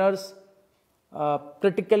learners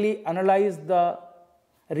critically analyze the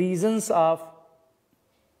reasons of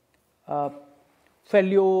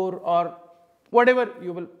failure or whatever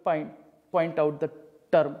you will point out the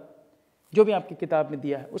term, जो भी आपकी किताब में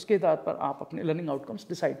दिया है उसके आधार पर आप अपने लर्निंग आउटकम्स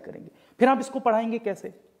डिसाइड करेंगे. फिर आप इसको पढ़ाएंगे कैसे,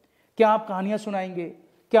 क्या आप कहानियां सुनाएंगे,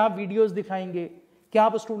 क्या आप वीडियोस दिखाएंगे, क्या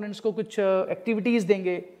आप स्टूडेंट्स को कुछ एक्टिविटीज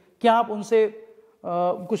देंगे, क्या आप उनसे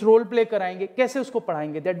कुछ रोल प्ले कराएंगे, कैसे उसको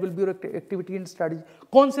पढ़ाएंगे. That will be your activity and strategy.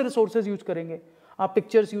 कौन से रिसोर्सेज यूज करेंगे, आप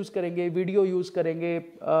पिक्चर्स यूज करेंगे, वीडियो यूज करेंगे,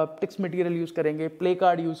 टेक्स्ट मटेरियल यूज करेंगे, प्ले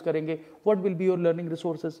कार्ड यूज करेंगे. What will be your learning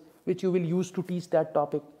resources which you will use to teach that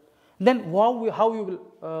topic. Then how you will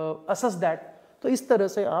assess that. तो इस तरह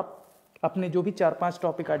से आप अपने जो भी 4-5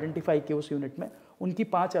 टॉपिक आइडेंटिफाई किए उस यूनिट में, उनकी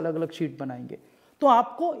 5 अलग अलग शीट बनाएंगे. तो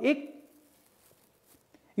आपको एक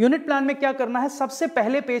यूनिट प्लान में क्या करना है, सबसे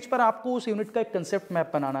पहले पेज पर आपको उस यूनिट का एक कंसेप्ट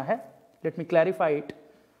मैप बनाना है. Let me clarify it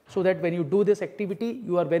so that when you do this activity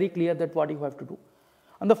you are very clear that what you have to do.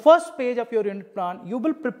 On the first page of your unit plan you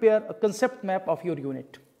will prepare a concept map of your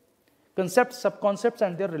unit, concepts, sub-concepts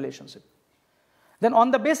and their relationship. Then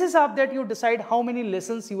on the basis of that you decide how many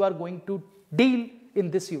lessons you are going to deal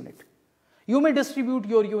in this unit. You may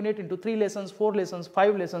distribute your unit into 3 lessons, 4 lessons,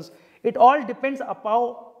 5 lessons. It all depends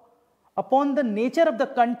upon the nature of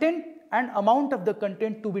the content and amount of the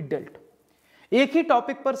content to be dealt. एक ही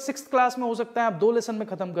topic पर 6th class में हो सकता है आप 2 lesson में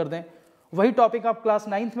खत्म कर दें, वही टॉपिक आप क्लास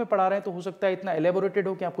 9th में पढ़ा रहे हैं तो हो सकता है इतना एलेबोरेटेड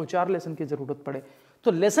हो कि आपको 4 लेसन की जरूरत पड़े.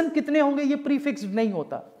 तो लेसन कितने होंगे ये प्री फिक्स्ड नहीं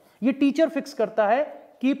होता, ये टीचर फिक्स करता है,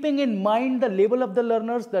 keeping in mind the level of the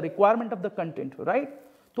learners, the requirement of the content, right.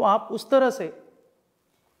 तो आप उस तरह से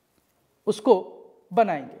उसको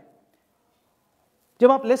बनाएंगे.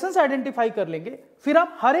 जब आप लेसन आइडेंटिफाई कर लेंगे फिर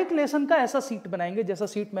आप हर एक लेसन का ऐसा सीट बनाएंगे जैसा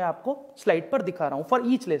सीट मैं आपको स्लाइड पर दिखा रहा हूं,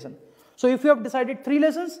 for each lesson. So if you have decided 3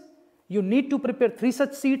 lessons, you need to prepare 3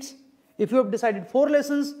 such seats. If you have decided 4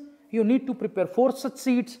 lessons, you need to prepare 4 such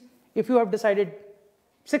seats. If you have decided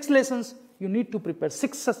 6 lessons, you need to prepare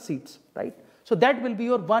 6 such seats, right? So that will be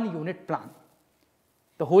your 1 unit plan.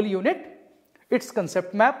 the whole unit, its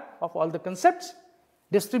concept map of all the concepts,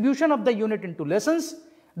 distribution of the unit into lessons,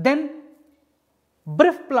 then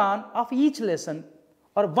brief plan of each lesson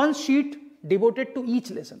और one sheet devoted to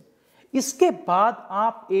each lesson. इसके बाद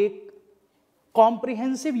आप एक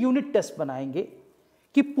comprehensive unit test बनाएंगे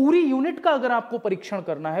कि पूरी unit का अगर आपको परीक्षण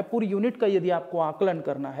करना है, पूरी यूनिट का यदि आपको आकलन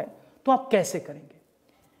करना है तो आप कैसे करेंगे?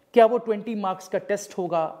 क्या वो 20 मार्क्स का टेस्ट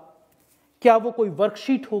होगा? क्या वो कोई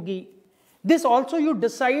वर्कशीट होगी? This also you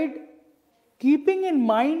decide keeping in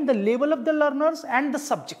mind the level of the learners and the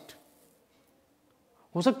subject.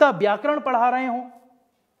 हो सकता है व्याकरण पढ़ा रहे हो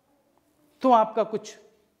तो आपका कुछ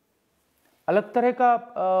अलग तरह का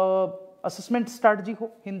असेसमेंट स्ट्रैटेजी हो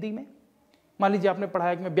हिंदी में. मान लीजिए आपने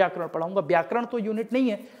पढ़ाया कि मैं व्याकरण पढ़ाऊंगा, व्याकरण तो यूनिट नहीं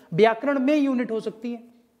है, व्याकरण में यूनिट हो सकती है,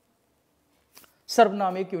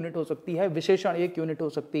 सर्वनाम एक यूनिट हो सकती है, विशेषण एक यूनिट हो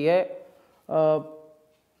सकती है,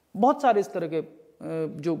 बहुत सारे इस तरह के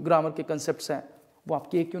जो ग्रामर के कंसेप्ट्स हैं वो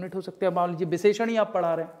आपकी एक यूनिट हो सकते हैं. मान लीजिए विशेषण ही आप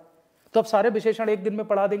पढ़ा रहे हैं तो आप सारे विशेषण एक दिन में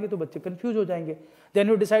पढ़ा देंगे तो बच्चे कंफ्यूज हो जाएंगे. देन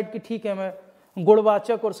यू डिसाइड कि ठीक है मैं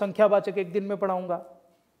गुणवाचक और संख्यावाचक एक दिन में पढ़ाऊंगा,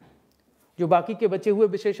 जो बाकी के बचे हुए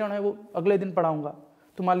विशेषण है वो अगले दिन पढ़ाऊंगा.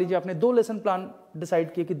 तो मान लीजिए आपने 2 लेसन प्लान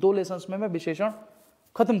डिसाइड किए कि 2 लेसन्स में मैं विशेषण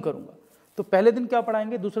खत्म करूंगा, तो पहले दिन क्या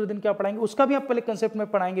पढ़ाएंगे, दूसरे दिन क्या पढ़ाएंगे, उसका भी आप पहले कंसेप्ट में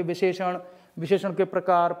पढ़ाएंगे. विशेषण, विशेषण के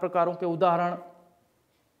प्रकार, प्रकारों के उदाहरण,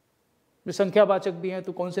 संख्यावाचक भी हैं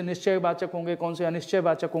तो कौन से निश्चयवाचक होंगे, कौन से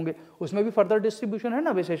अनिश्चयवाचक होंगे, उसमें भी फर्दर डिस्ट्रीब्यूशन है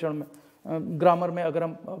ना विशेषण में, ग्रामर में अगर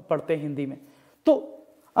हम पढ़ते हैं हिंदी में. तो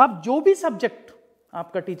आप जो भी सब्जेक्ट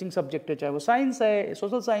आपका टीचिंग सब्जेक्ट है, चाहे वो साइंस है,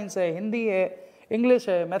 सोशल साइंस है, हिंदी है, इंग्लिश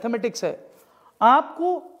है, मैथमेटिक्स है, आपको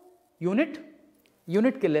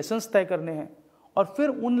यूनिट के लेसन्स तय करने हैं और फिर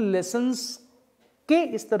उन लेसन्स के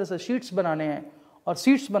इस तरह से शीट्स बनाने हैं और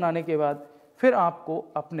शीट्स बनाने के बाद फिर आपको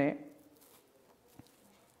अपने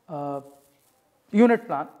यूनिट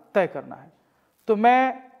प्लान तय करना है. तो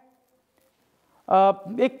मैं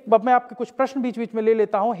मैं आपके कुछ प्रश्न बीच बीच में ले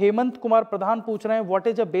लेता हूं. हेमंत कुमार प्रधान पूछ रहे हैं what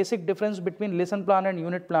is a basic difference between lesson plan and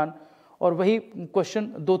unit plan, और वही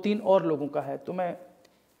क्वेश्चन 2-3 और लोगों का है. तो मैं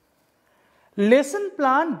lesson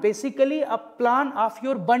plan basically a plan of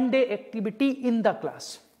your 1 day activity in the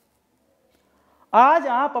class. आज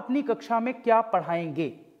आप अपनी कक्षा में क्या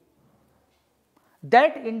पढ़ाएंगे,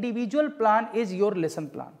 that individual plan is your lesson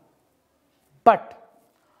plan. But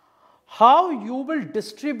how you will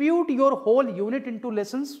distribute your whole unit into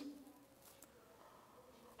lessons,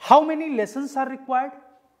 how many lessons are required,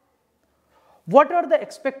 what are the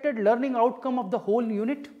expected learning outcome of the whole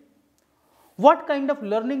unit, what kind of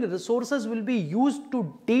learning resources will be used to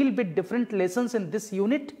deal with different lessons in this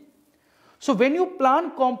unit. So when you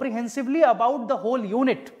plan comprehensively about the whole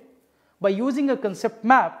unit by using a concept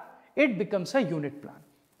map, it becomes a unit plan.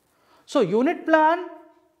 So unit plan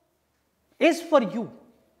is for you.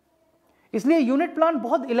 इसलिए unit plan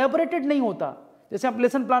बहुत elaborated नहीं होता. जैसे आप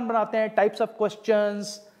lesson plan बनाते हैं, types of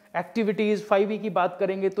questions, activities, 5E की बात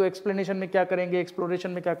करेंगे तो एक्सप्लेनेशन में क्या करेंगे,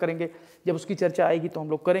 एक्सप्लोरेशन में क्या करेंगे, जब उसकी चर्चा आएगी तो हम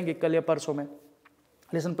लोग करेंगे कल या परसों में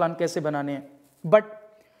लेसन प्लान कैसे बनाने हैं. बट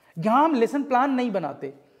यहां हम लेसन प्लान नहीं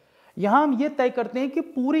बनाते, यहां हम ये तय करते हैं कि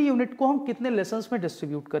पूरी यूनिट को हम कितने लेसन्स में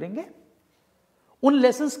डिस्ट्रीब्यूट करेंगे, उन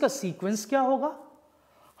लेसन्स का सीक्वेंस क्या होगा,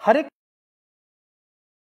 हर एक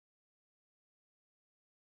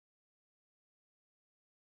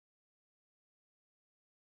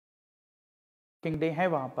डे है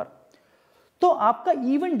वहां पर, तो आपका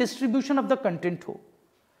even distribution of the content हो.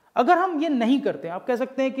 अगर हम ये नहीं करते, आप कह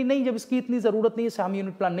सकते हैं कि नहीं जब इसकी इतनी जरूरत नहीं है हम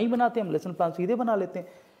यूनिट प्लान नहीं बनाते, हम लेसन प्लान सीधे बना लेते हैं.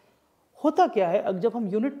 होता क्या है, अब जब हम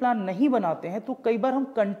यूनिट प्लान नहीं बनाते हैं तो कई बार हम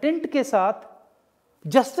कंटेंट के साथ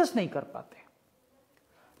जस्टिस नहीं कर पाते.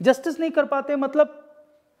 जस्टिस नहीं कर पाते मतलब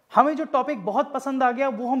हमें जो टॉपिक बहुत पसंद आ गया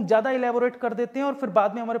वो हम ज्यादा इलेबोरेट कर देते हैं और फिर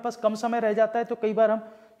बाद में हमारे पास कम समय रह जाता है, तो कई बार हम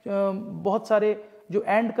बहुत सारे जो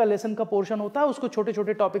एंड का लेसन का पोर्शन होता है उसको छोटे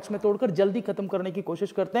छोटे टॉपिक्स में तोड़कर जल्दी खत्म करने की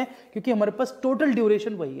कोशिश करते हैं क्योंकि हमारे पास टोटल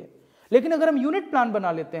ड्यूरेशन वही है. लेकिन अगर हम यूनिट प्लान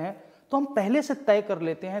बना लेते हैं तो हम पहले से तय कर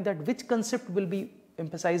लेते हैं that which concept will be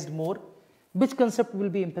emphasised more, which concept will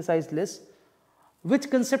be emphasised less, which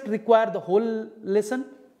concept require the whole lesson.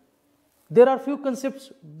 There are few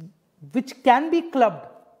concepts which can be clubbed,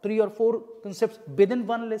 3 or 4 concepts within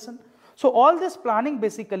one lesson. So all this planning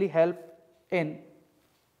basically help in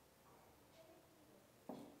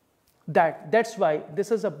that. That's why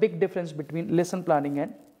this is a big difference between lesson planning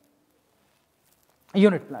and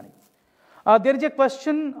unit planning. There is a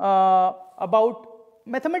question about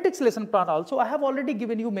mathematics lesson plan also. I have already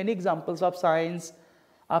given you many examples of science,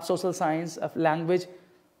 of social science, of language.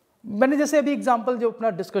 मैंने जैसे अभी example जो अपना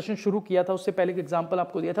discussion शुरू किया था उससे पहले एक एग्जाम्पल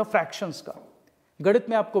आपको दिया था फ्रैक्शंस का. गणित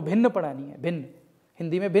में आपको भिन्न पढ़ानी है, भिन्न,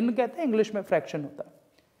 हिंदी में भिन्न कहते हैं, इंग्लिश में फ्रैक्शन होता है.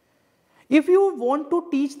 If you want to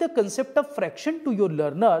teach the concept of fraction to your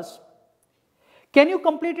learners, can you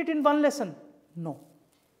complete it in one lesson? No.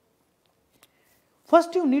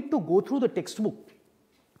 First, you need to go through the textbook.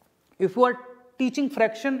 If you are teaching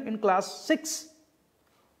fraction in class 6,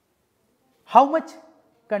 how much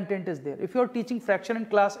content is there? If you are teaching fraction in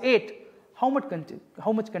class 8, how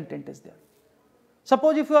much content is there?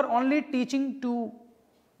 Suppose if you are only teaching to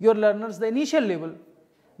your learners the initial level,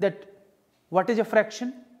 that what is a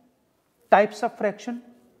fraction, types of fraction,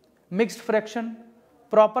 mixed fraction,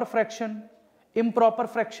 proper fraction, improper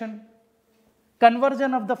fraction,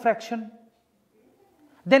 conversion of the fraction,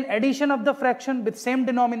 then addition of the fraction with same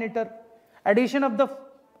denominator, addition of the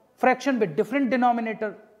fraction with different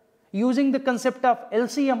denominator, using the concept of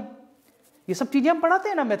LCM. ये सब चीजें हम पढ़ाते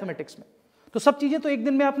हैं ना mathematics में, तो सब चीजें तो एक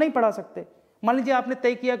दिन में आप नहीं पढ़ा सकते. मान लीजिए आपने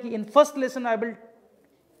तय किया कि in first lesson I will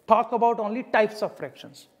talk about only types of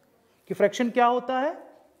fractions, कि फ्रैक्शन क्या होता है,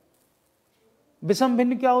 विषम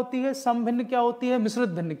भिन्न क्या होती है, सम भिन्न क्या होती है, मिश्रित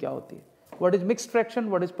भिन्न क्या होती है, what is mixed fraction,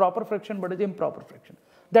 what is proper fraction, what is improper fraction,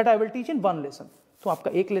 that I will teach in one lesson. तो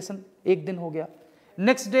आपका एक लेसन एक दिन हो गया.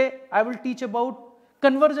 Next day I will teach about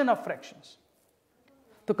conversion of fractions.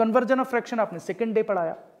 तो कन्वर्जन ऑफ फ्रैक्शन आपने second day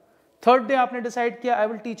पढ़ाया. थर्ड डे आपने डिसाइड किया I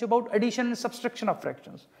will teach about addition and subtraction of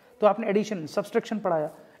fractions. तो आपने एडिशन एंड सब्सट्रैक्शन पढ़ाया,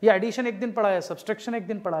 या एडिशन एक दिन पढ़ाया, सब्सट्रैक्शन एक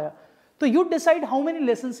दिन पढ़ाया. तो you decide how many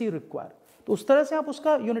lessons you require. तो उस तरह से आप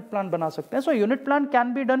उसका यूनिट प्लान बना सकते हैं. So unit plan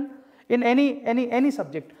can be done in any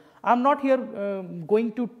subject. I am not here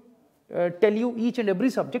going to tell you each and every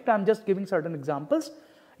subject. I am just giving certain examples.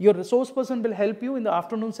 Your resource person will help you in the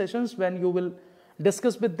afternoon sessions when you will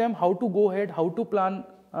discuss with them how to go ahead, how to plan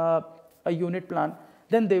a unit plan.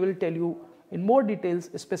 Then they will tell you in more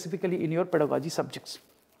details specifically in your pedagogy subjects.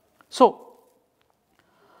 So,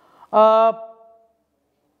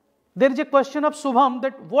 there is a question of Subham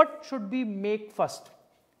that what should we make first?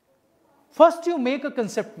 First you make a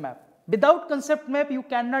concept map. Without concept map you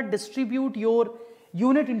cannot distribute your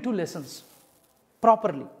unit into lessons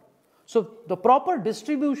properly. So the proper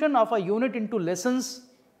distribution of a unit into lessons,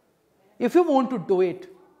 if you want to do it,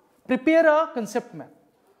 prepare a concept map.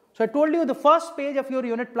 So I told you the first page of your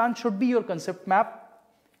unit plan should be your concept map,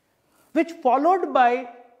 which followed by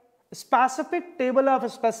a specific table of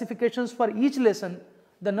specifications for each lesson,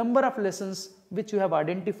 the number of lessons which you have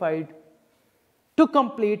identified to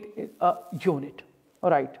complete a unit.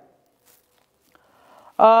 All right.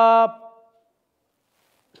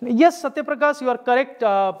 Yes, Satyaprakash, you are correct.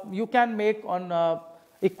 You can make on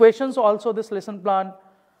equations also this lesson plan.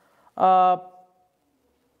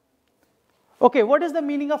 Okay, what is the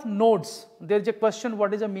meaning of nodes? There is a question,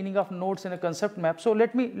 what is the meaning of nodes in a concept map? So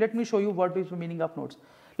let me show you what is the meaning of nodes.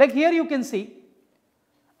 Like here you can see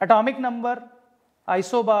atomic number,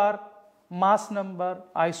 isobar, mass number,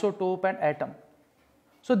 isotope and atom.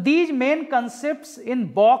 So these main concepts in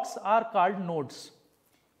box are called nodes.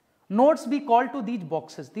 Nodes be called to these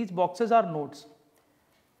boxes. These boxes are nodes.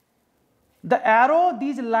 The arrow,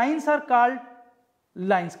 these lines are called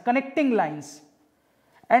lines, connecting lines.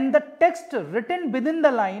 And the text written within the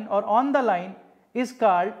line or on the line is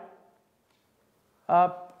called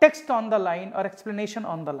text on the line or explanation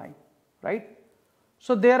on the line, right?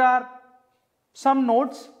 So there are some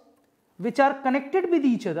nodes which are connected with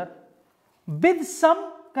each other with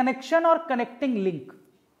some connection or connecting link,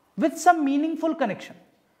 with some meaningful connection.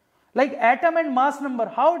 Like atom and mass number,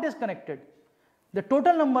 how it is connected? The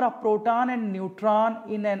total number of proton and neutron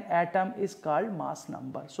in an atom is called mass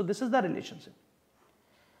number. So this is the relationship.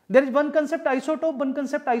 There is one concept isotope, one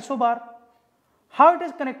concept isobar. How it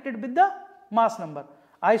is connected with the mass number?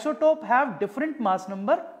 Isotope have different mass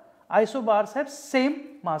number, isobars have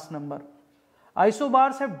same mass number.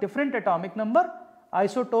 Isobars have different atomic number,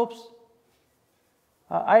 isotopes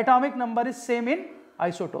atomic number is same in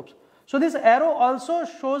isotopes. So this arrow also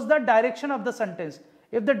shows the direction of the sentence.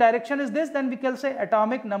 If the direction is this, then we can say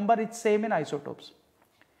atomic number is same in isotopes.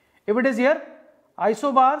 If it is here,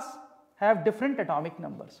 isobars have different atomic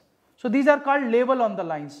numbers. So these are called label on the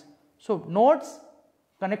lines. So nodes,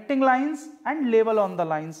 connecting lines and label on the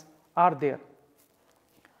lines are there.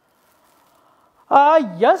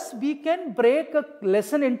 Yes, we can break a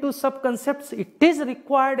lesson into sub-concepts. It is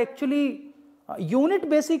required actually. Unit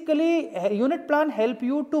plan help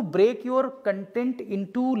you to break your content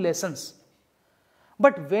into lessons.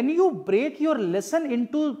 But when you break your lesson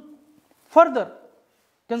into further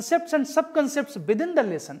concepts and sub-concepts within the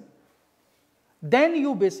lesson, then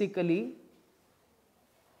you basically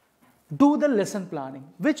do the lesson planning,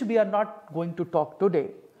 which we are not going to talk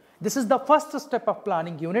today. This is the first step of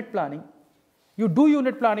planning, unit planning. You do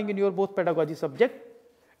unit planning in your both pedagogy subject.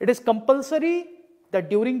 It is compulsory that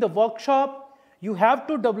during the workshop, you have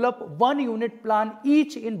to develop one unit plan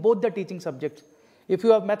each in both the teaching subjects. If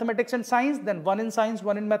you have mathematics and science, then one in science,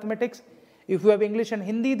 one in mathematics. If you have English and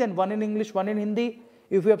Hindi, then one in English, one in Hindi.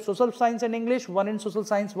 If you have social science and English, one in social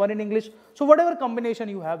science, one in English. So whatever combination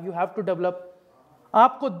you have to develop.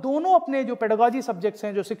 आपको दोनों अपने जो pedagogy subjects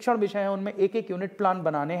हैं, जो शिक्षण विषय हैं, उनमें एक एक यूनिट प्लान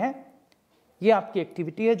बनाने हैं. ये आपकी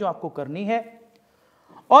एक्टिविटी है जो आपको करनी है.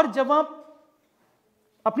 और जब आप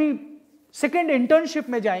अपनी सेकेंड इंटर्नशिप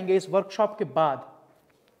में जाएंगे इस वर्कशॉप के बाद,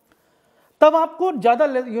 तब आपको ज्यादा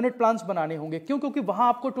यूनिट प्लान्स बनाने होंगे. क्यों? क्योंकि वहां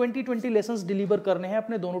आपको 20 लेसन्स डिलीवर करने हैं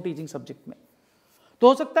अपने दोनों टीचिंग सब्जेक्ट में. तो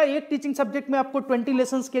हो सकता है एक टीचिंग सब्जेक्ट में आपको 20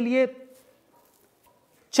 लेसन्स के लिए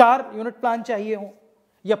 4 यूनिट प्लान चाहिए हो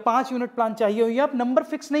या 5 यूनिट प्लान चाहिए हो, या आप नंबर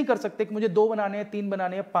फिक्स नहीं कर सकते कि मुझे 2 बनाने हैं, 3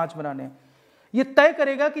 बनाने हैं, 5 बनाने हैं. ये तय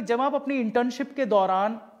करेगा कि जब आप अपनी इंटर्नशिप के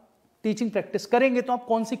दौरान टीचिंग प्रैक्टिस करेंगे तो आप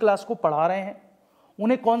कौन सी क्लास को पढ़ा रहे हैं,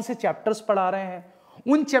 उन्हें कौन से चैप्टर्स पढ़ा रहे हैं,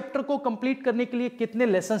 उन चैप्टर को कंप्लीट करने के लिए कितने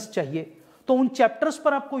लेसन्स चाहिए. तो उन चैप्टर्स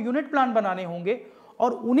पर आपको यूनिट प्लान बनाने होंगे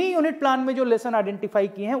और उन्हीं यूनिट प्लान में जो लेसन आइडेंटिफाई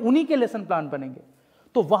किए हैं उन्हीं के लेसन प्लान बनेंगे.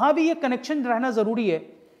 तो वहां भी ये कनेक्शन रहना जरूरी है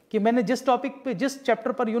कि मैंने जिस टॉपिक पे, जिस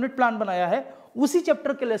चैप्टर पर यूनिट प्लान बनाया है, उसी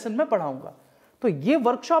चैप्टर के लेसन में पढ़ाऊंगा. तो ये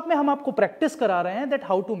वर्कशॉप में हम आपको प्रैक्टिस करा रहे हैं that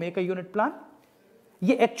how to make a unit plan.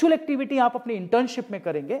 ये एक्चुअल एक्टिविटी आप अपनी इंटर्नशिप में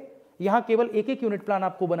करेंगे. यहां केवल एक एक यूनिट प्लान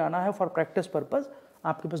आपको बनाना है फॉर प्रैक्टिस पर्पज.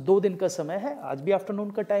 आपके पास 2 दिन का समय है. आज भी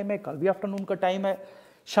आफ्टरनून का टाइम है, कल भी आफ्टरनून का टाइम है.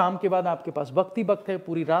 शाम के बाद आपके पास वक्त ही वक्त है.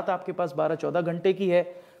 पूरी रात आपके पास 12-14 घंटे की है.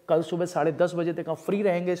 कल सुबह 10:30 बजे तक आप फ्री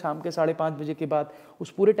रहेंगे. शाम के 5:30 बजे के बाद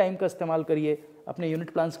उस पूरे टाइम का इस्तेमाल करिए, अपने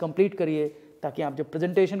यूनिट प्लान्स कंप्लीट करिए, ताकि आप जब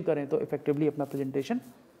प्रेजेंटेशन करें तो इफेक्टिवली अपना प्रेजेंटेशन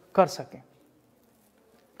कर सकें.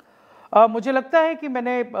 मुझे लगता है कि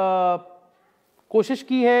मैंने कोशिश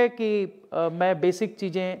की है कि मैं बेसिक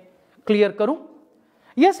चीजें क्लियर करूं.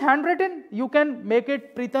 Yes, handwritten, you can make it,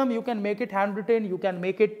 Pritam, you can make it handwritten, you can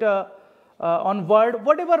make it on Word,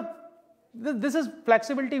 whatever. This is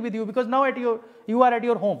flexibility with you because now you are at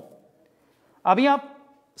your home. अभी आप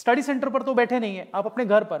study centre पर तो बैठे नहीं हैं, आप अपने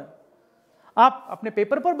घर पर हैं. आप अपने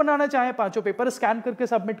पेपर पर बनाना चाहें, 5 पेपर स्कैन करके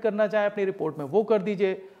सबमिट करना चाहें अपनी रिपोर्ट में, वो कर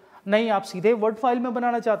दीजिए. नहीं, आप सीधे वर्ड फाइल में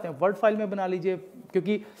बनाना चाहते हैं, वर्ड फाइल में बना लीजिए.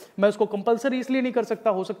 क्योंकि मैं उसको कंपलसरी इसलिए नहीं कर सकता,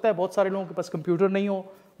 हो सकता है बहुत सारे लोगों के पास कंप्यूटर नहीं हो,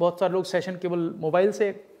 बहुत सारे लोग सेशन केवल मोबाइल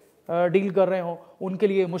से डील कर रहे हो, उनके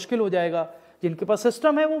लिए मुश्किल हो जाएगा. जिनके पास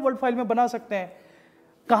सिस्टम है वो वर्ड फाइल में बना सकते हैं.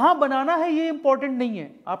 कहाँ बनाना है ये इंपॉर्टेंट नहीं है.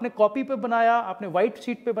 आपने कॉपी पे बनाया, आपने व्हाइट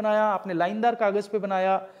शीट पे बनाया, आपने लाइनदार कागज पे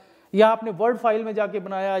बनाया, या आपने वर्ड फाइल में जाके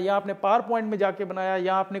बनाया, या आपने पावर पॉइंट में जाके बनाया,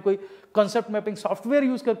 या आपने कोई कंसेप्ट मैपिंग सॉफ्टवेयर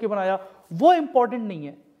यूज करके बनाया, वो इंपॉर्टेंट नहीं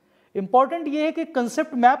है. इंपॉर्टेंट ये है कि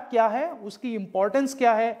कंसेप्ट मैप क्या है, उसकी इंपॉर्टेंस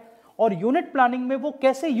क्या है, और यूनिट प्लानिंग में वो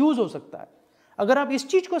कैसे यूज हो सकता है. अगर आप इस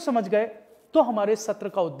चीज को समझ गए तो हमारे सत्र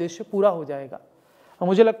का उद्देश्य पूरा हो जाएगा.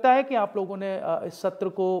 मुझे लगता है कि आप लोगों ने इस सत्र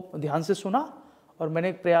को ध्यान से सुना और मैंने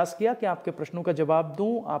एक प्रयास किया कि आपके प्रश्नों का जवाब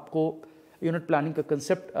दूं, आपको यूनिट प्लानिंग का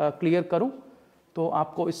कंसेप्ट क्लियर करूं. तो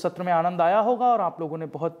आपको इस सत्र में आनंद आया होगा और आप लोगों ने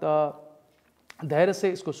बहुत धैर्य से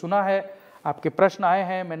इसको सुना है. आपके प्रश्न आए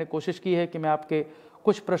हैं, मैंने कोशिश की है कि मैं आपके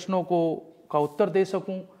कुछ प्रश्नों का उत्तर दे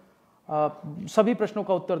सकूं. सभी प्रश्नों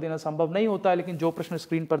का उत्तर देना संभव नहीं होता है, लेकिन जो प्रश्न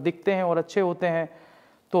स्क्रीन पर दिखते हैं और अच्छे होते हैं,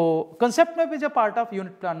 तो concept map is a part of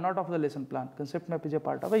unit plan, not of the lesson plan. Concept map is a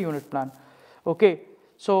part of a unit plan. Okay,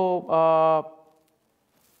 सो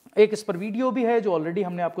एक इस पर वीडियो भी है जो ऑलरेडी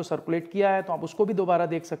हमने आपको सर्कुलेट किया है, तो आप उसको भी दोबारा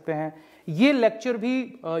देख सकते हैं. ये लेक्चर भी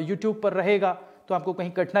यूट्यूब पर रहेगा, तो आपको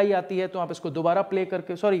कहीं कठिनाई आती है तो आप इसको दोबारा प्ले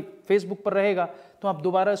करके, सॉरी फेसबुक पर रहेगा तो आप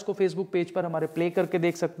दोबारा इसको फेसबुक पेज पर हमारे प्ले करके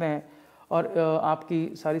देख सकते हैं और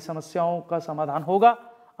आपकी सारी समस्याओं का समाधान होगा.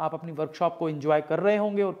 आप अपनी वर्कशॉप को एंजॉय कर रहे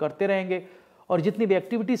होंगे और करते रहेंगे. और जितनी भी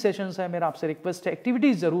एक्टिविटी सेशंस हैं, मेरा आपसे रिक्वेस्ट है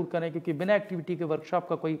एक्टिविटीज जरूर करें, क्योंकि बिना एक्टिविटी के वर्कशॉप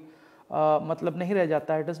का कोई मतलब नहीं रह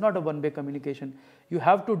जाता है. It is not a one way communication. You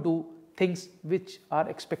have to do things which are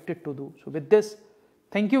expected to do. So with this,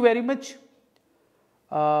 thank you very much.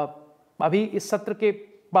 अभी इस सत्र के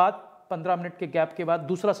बाद 15 मिनट के गैप के बाद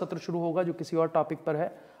दूसरा सत्र शुरू होगा जो किसी और टॉपिक पर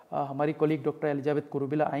है. हमारी कोलीग डॉक्टर एलिजाबेथ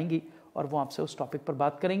कुरुविला आएंगी और वो आपसे उस टॉपिक पर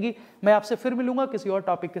बात करेंगी. मैं आपसे फिर मिलूंगा किसी और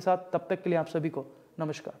टॉपिक के साथ. तब तक के लिए आप सभी को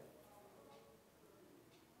नमस्कार.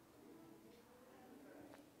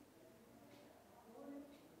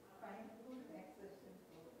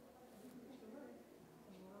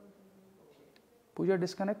 पूजा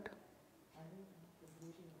डिस्कनेक्ट.